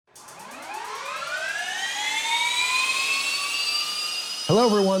Hello,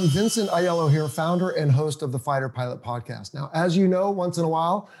 everyone. Vincent Aiello here, founder and host of the Fighter Pilot podcast. Now, as you know, once in a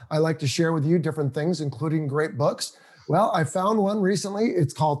while, I like to share with you different things, including great books. Well, I found one recently.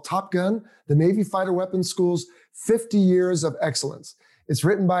 It's called Top Gun, the Navy Fighter Weapons School's 50 Years of Excellence. It's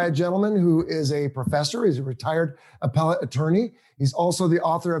written by a gentleman who is a professor. He's a retired appellate attorney. He's also the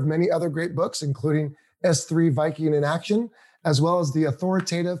author of many other great books, including S-3 Viking in Action, as well as the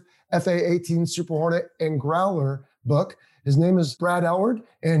authoritative FA-18 Super Hornet and Growler book. His name is Brad Elward,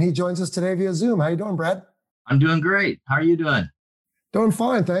 and he joins us today via Zoom. How you doing, Brad? I'm doing great. How are you doing? Doing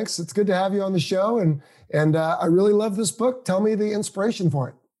fine, thanks. It's good to have you on the show, and I really love this book. Tell me the inspiration for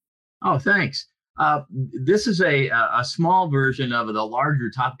it. Oh, thanks. This is a small version of the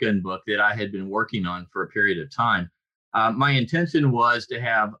larger Top Gun book that I had been working on for a period of time. My intention was to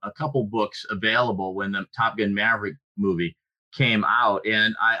have a couple books available when the Top Gun Maverick movie came out.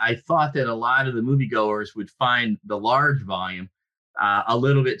 And I thought that a lot of the moviegoers would find the large volume a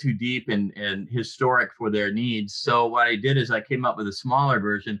little bit too deep and historic for their needs. So what I did is I came up with a smaller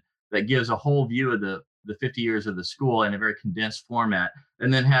version that gives a whole view of the 50 years of the school in a very condensed format,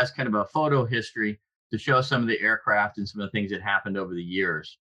 and then has kind of a photo history to show some of the aircraft and some of the things that happened over the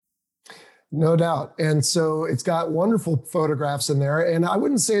years. No doubt. And so it's got wonderful photographs in there. And I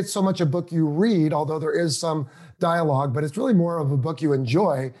wouldn't say it's so much a book you read, although there is some dialogue, but it's really more of a book you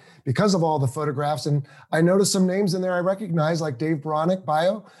enjoy because of all the photographs. And I noticed some names in there I recognize, like Dave Beranek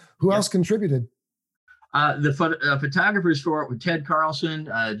bio. Who else contributed? The photographers for it were Ted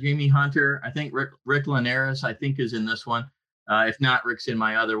Carlson, Jamie Hunter. I think Rick Linares, I think, is in this one. If not, Rick's in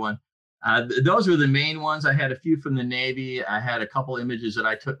my other one. Those were the main ones. I had a few from the Navy. I had a couple images that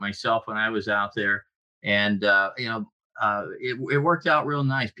I took myself when I was out there. And, it worked out real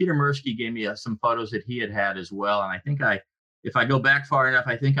nice. Peter Mursky gave me some photos that he had as well. And I think if I go back far enough,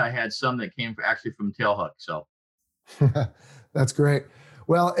 I think I had some that came actually from Tailhook. So that's great.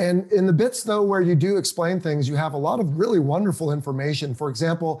 Well, and in the bits, though, where you do explain things, you have a lot of really wonderful information. For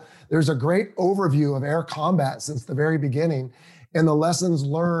example, there's a great overview of air combat since the very beginning and the lessons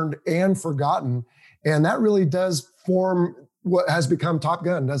learned and forgotten. And that really does form what has become Top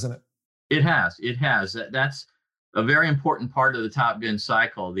Gun, doesn't it? It has. That's a very important part of the Top Gun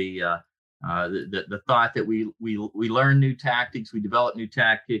cycle. The thought that we learn new tactics, we develop new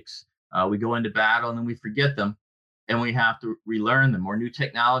tactics, we go into battle, and then we forget them, and we have to relearn them. Or new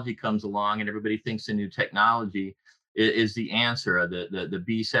technology comes along, and everybody thinks the new technology is the answer. The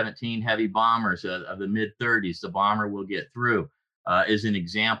B-17 heavy bombers of the mid-30s, the bomber will get through, is an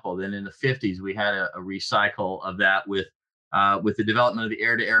example. Then in the 50s, we had a recycle of that with the development of the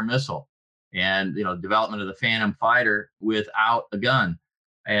air-to-air missile, and development of the Phantom fighter without a gun.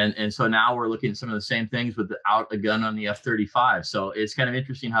 And so now we're looking at some of the same things without a gun on the F-35. So it's kind of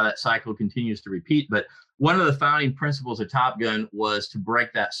interesting how that cycle continues to repeat. But one of the founding principles of Top Gun was to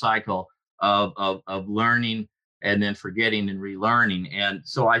break that cycle of learning and then forgetting and relearning. And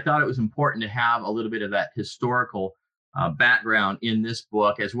so I thought it was important to have a little bit of that historical background in this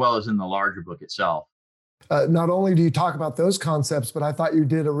book, as well as in the larger book itself. Not only do you talk about those concepts, but I thought you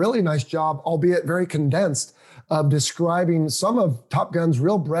did a really nice job, albeit very condensed, of describing some of Top Gun's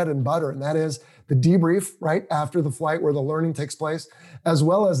real bread and butter, and that is the debrief right after the flight where the learning takes place, as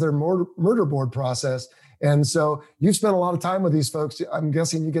well as their murder board process. And so you've spent a lot of time with these folks. I'm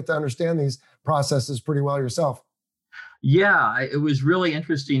guessing you get to understand these processes pretty well yourself. Yeah, it was really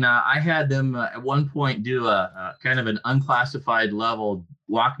interesting. I had them at one point do a kind of an unclassified level,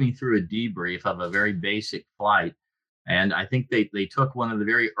 walk me through a debrief of a very basic flight. And I think they took one of the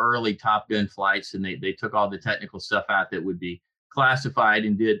very early Top Gun flights, and they took all the technical stuff out that would be classified,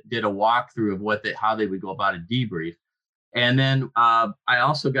 and did a walkthrough of how they would go about a debrief. And then I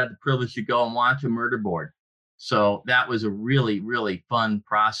also got the privilege to go and watch a murder board. So that was a really, really fun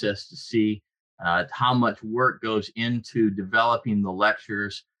process to see how much work goes into developing the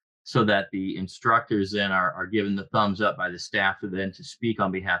lectures, so that the instructors then are given the thumbs up by the staff to speak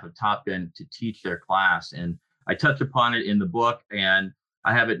on behalf of Top Gun to teach their class. And I touch upon it in the book, and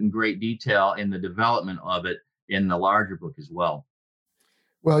I have it in great detail in the development of it in the larger book as well.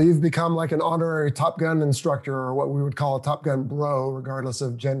 Well, you've become like an honorary Top Gun instructor, or what we would call a Top Gun bro, regardless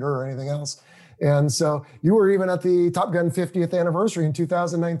of gender or anything else. And so you were even at the Top Gun 50th anniversary in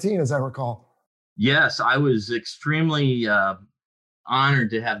 2019, as I recall. Yes, I was extremely honored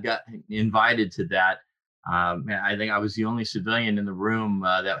to have got invited to that. I think I was the only civilian in the room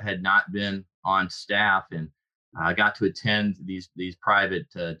that had not been on staff, and I got to attend these private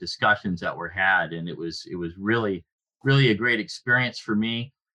discussions that were had, and it was really a great experience for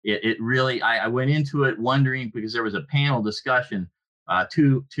me. It really, I went into it wondering, because there was a panel discussion.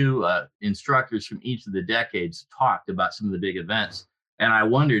 Two instructors from each of the decades talked about some of the big events, And I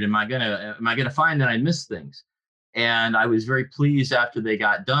wondered, am I gonna find that I missed things? And I was very pleased after they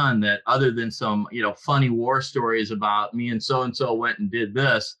got done that other than some, funny war stories about me and so went and did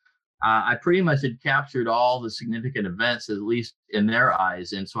this, I pretty much had captured all the significant events, at least in their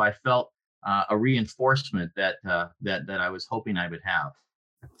eyes. And so I felt a reinforcement that I was hoping I would have.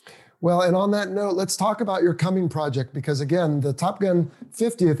 Well, and on that note, let's talk about your coming project, because again, the Top Gun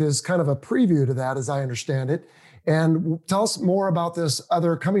 50th is kind of a preview to that, as I understand it. And tell us more about this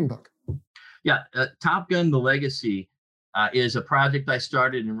other coming book. Yeah, Top Gun: The Legacy is a project I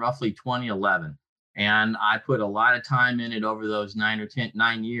started in roughly 2011, and I put a lot of time in it over those 9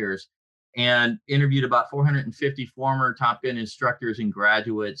 years, and interviewed about 450 former Top Gun instructors and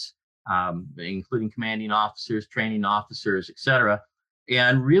graduates, including commanding officers, training officers, etc.,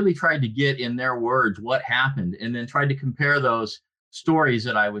 and really tried to get in their words what happened, and then tried to compare those stories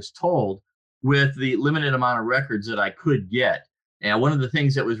that I was told with the limited amount of records that I could get. And one of the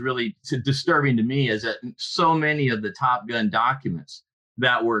things that was really disturbing to me is that so many of the Top Gun documents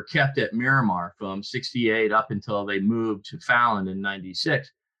that were kept at Miramar from 68 up until they moved to Fallon in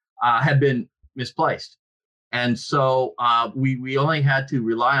 96 had been misplaced. And so we only had to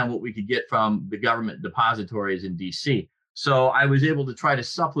rely on what we could get from the government depositories in DC. So I was able to try to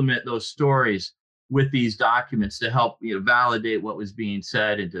supplement those stories with these documents to help validate what was being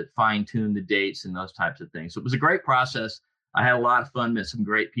said and to fine tune the dates and those types of things. So it was a great process. I had a lot of fun, met some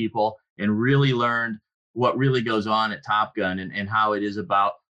great people, and really learned what really goes on at Top Gun, and how it is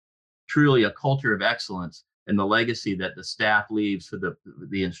about truly a culture of excellence and the legacy that the staff leaves for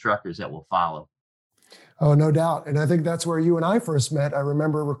the instructors that will follow. Oh, no doubt. And I think that's where you and I first met. I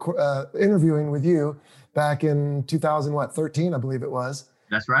remember interviewing with you back in 2013, I believe it was.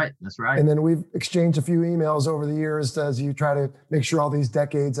 That's right. That's right. And then we've exchanged a few emails over the years as you try to make sure all these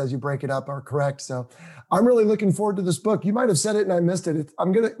decades, as you break it up, are correct. So I'm really looking forward to this book. You might have said it and I missed it.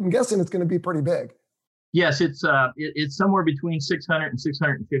 I'm guessing it's going to be pretty big. Yes, it's somewhere between 600 and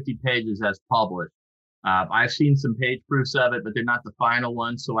 650 pages as published. I've seen some page proofs of it, but they're not the final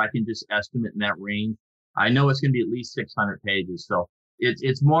ones, so I can just estimate in that range. I know it's going to be at least 600 pages. So it's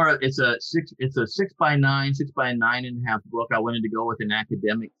a 6x9.5 book. I wanted to go with an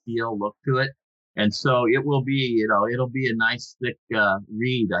academic feel look to it. And so it will be, it'll be a nice thick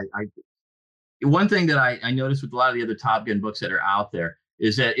read. One thing that I noticed with a lot of the other Top Gun books that are out there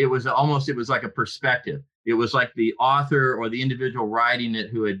is that it was like a perspective. It was like the author or the individual writing it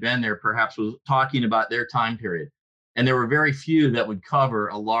who had been there perhaps was talking about their time period. And there were very few that would cover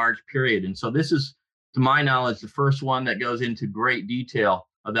a large period. And so this is, to my knowledge, the first one that goes into great detail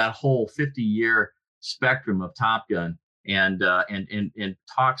of that whole 50-year spectrum of Top Gun, and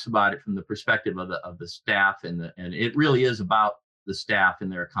talks about it from the perspective of the staff, and it really is about the staff and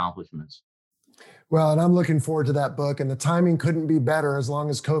their accomplishments. Well, and I'm looking forward to that book, and the timing couldn't be better as long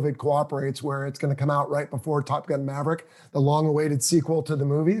as COVID cooperates, where it's going to come out right before Top Gun Maverick, the long-awaited sequel to the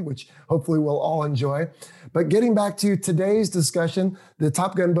movie, which hopefully we'll all enjoy. But getting back to today's discussion, the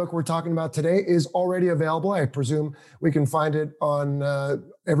Top Gun book we're talking about today is already available. I presume we can find it on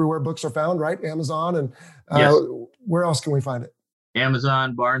everywhere books are found, right? Amazon, and yes. Where else can we find it?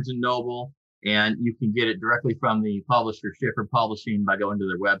 Amazon, Barnes & Noble. And you can get it directly from the publisher, Schiffer Publishing, by going to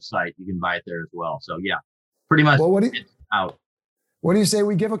their website. You can buy it there as well. So yeah, pretty much it's out. What do you say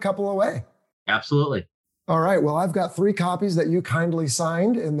we give a couple away? Absolutely. All right. Well, I've got 3 copies that you kindly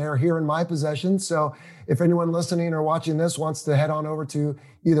signed, and they're here in my possession. So if anyone listening or watching this wants to head on over to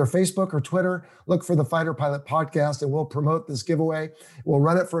either Facebook or Twitter, look for the Fighter Pilot Podcast, and we'll promote this giveaway. We'll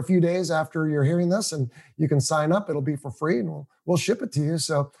run it for a few days after you're hearing this, and you can sign up. It'll be for free, and we'll ship it to you.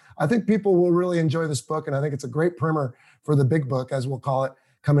 So I think people will really enjoy this book, and I think it's a great primer for the big book, as we'll call it,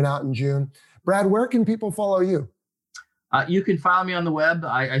 coming out in June. Brad, where can people follow you? You can follow me on the web.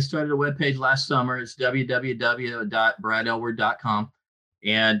 I started a webpage last summer. It's www.bradelward.com.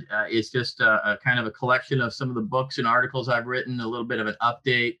 And it's just a kind of a collection of some of the books and articles I've written, a little bit of an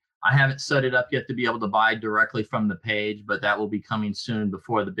update. I haven't set it up yet to be able to buy directly from the page, but that will be coming soon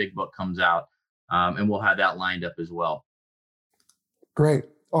before the big book comes out. And we'll have that lined up as well. Great.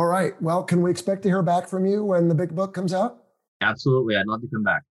 All right. Well, can we expect to hear back from you when the big book comes out? Absolutely. I'd love to come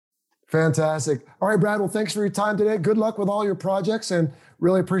back. Fantastic. All right, Brad. Well, thanks for your time today. Good luck with all your projects, and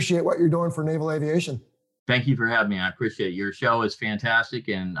really appreciate what you're doing for naval aviation. Thank you for having me. I appreciate it. Your show is fantastic,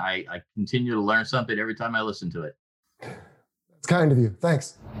 and I continue to learn something every time I listen to it. That's kind of you.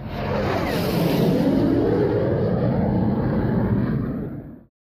 Thanks.